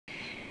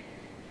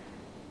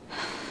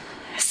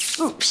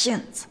死骗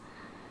子！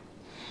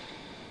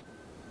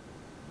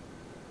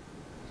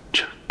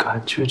这感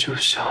觉就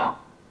像……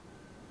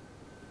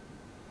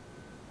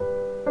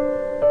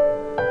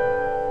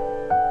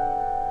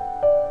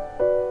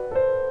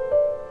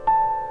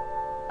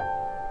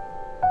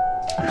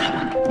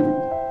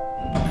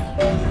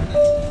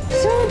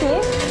小无敌，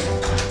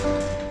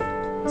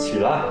起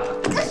来！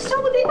小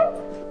无敌，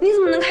你怎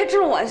么能开这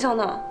种玩笑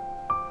呢？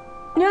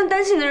你让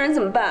担心的人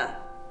怎么办？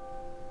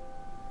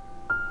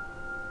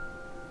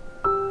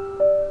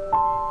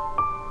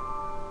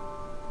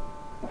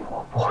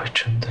我不会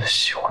真的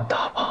喜欢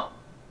他吧？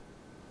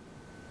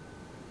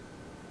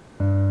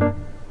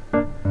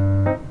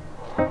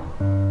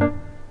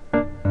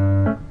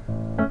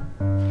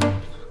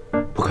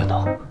不可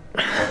能！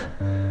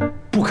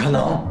不可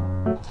能！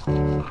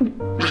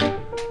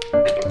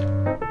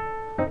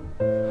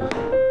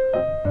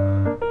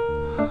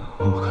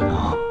不可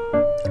能！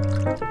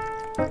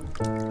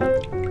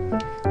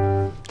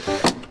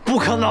不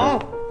可能！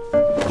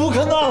不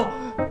可能！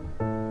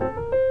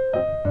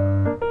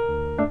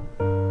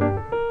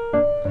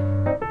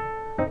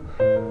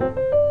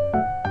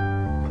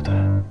不对，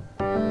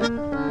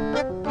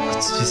我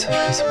自己在这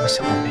里怎么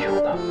想都没有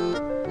呢？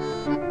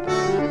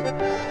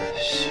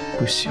喜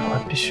不喜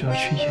欢必须要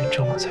去验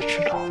证了才知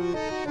道。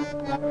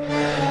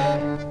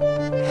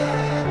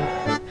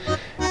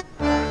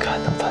看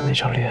到他那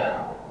张脸，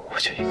我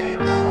就应该有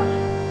答案。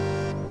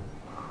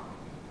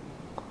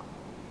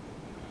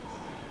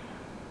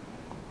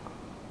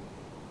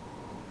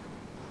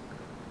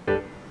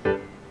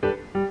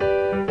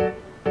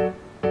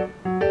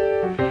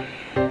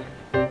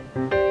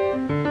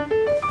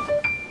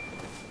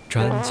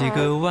转几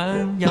个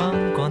弯，阳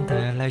光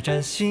带来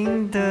崭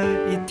新的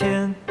一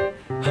天，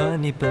和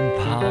你奔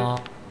跑。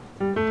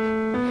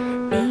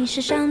你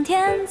是上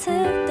天赐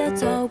的，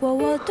走过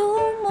我独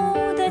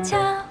木的桥，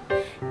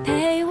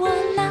陪我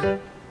闹。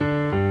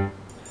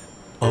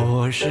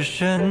偶尔失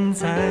神，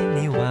在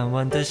你弯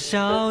弯的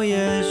笑，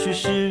也许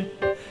是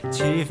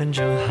气氛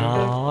正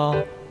好。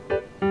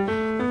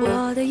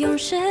我的勇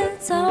士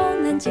总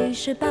能及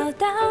时报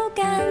道，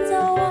赶走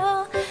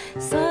我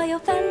所有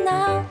烦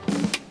恼。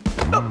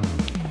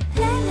嘞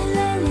嘞嘞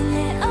嘞嘞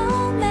哦，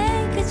每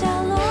个角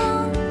落，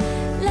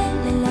嘞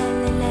嘞嘞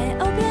嘞嘞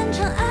哦，变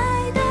成爱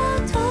的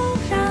土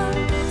壤。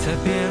特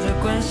别的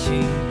关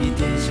心，一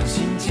点小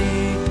心机，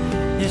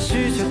也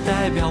许就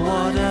代表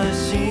我的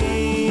心。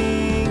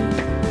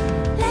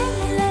嘞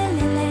嘞嘞嘞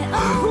嘞哦，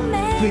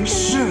没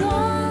事，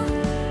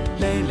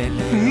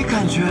没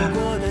感觉，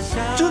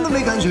真的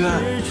没感觉。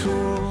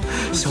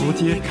小无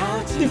敌，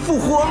你复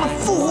活了，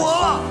复活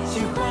了！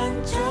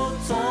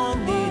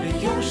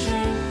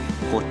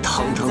我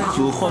堂堂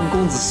合欢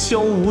公子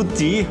萧无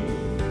敌，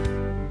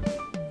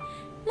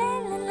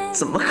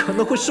怎么可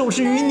能会受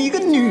制于你一个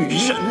女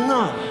人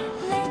呢？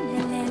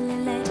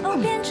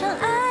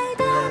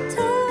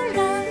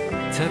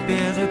特别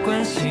的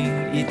关心，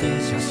一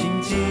点小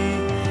心机，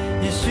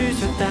也许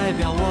就代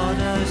表我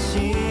的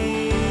心。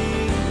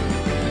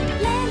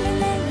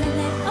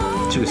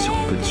这个小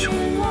笨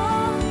熊。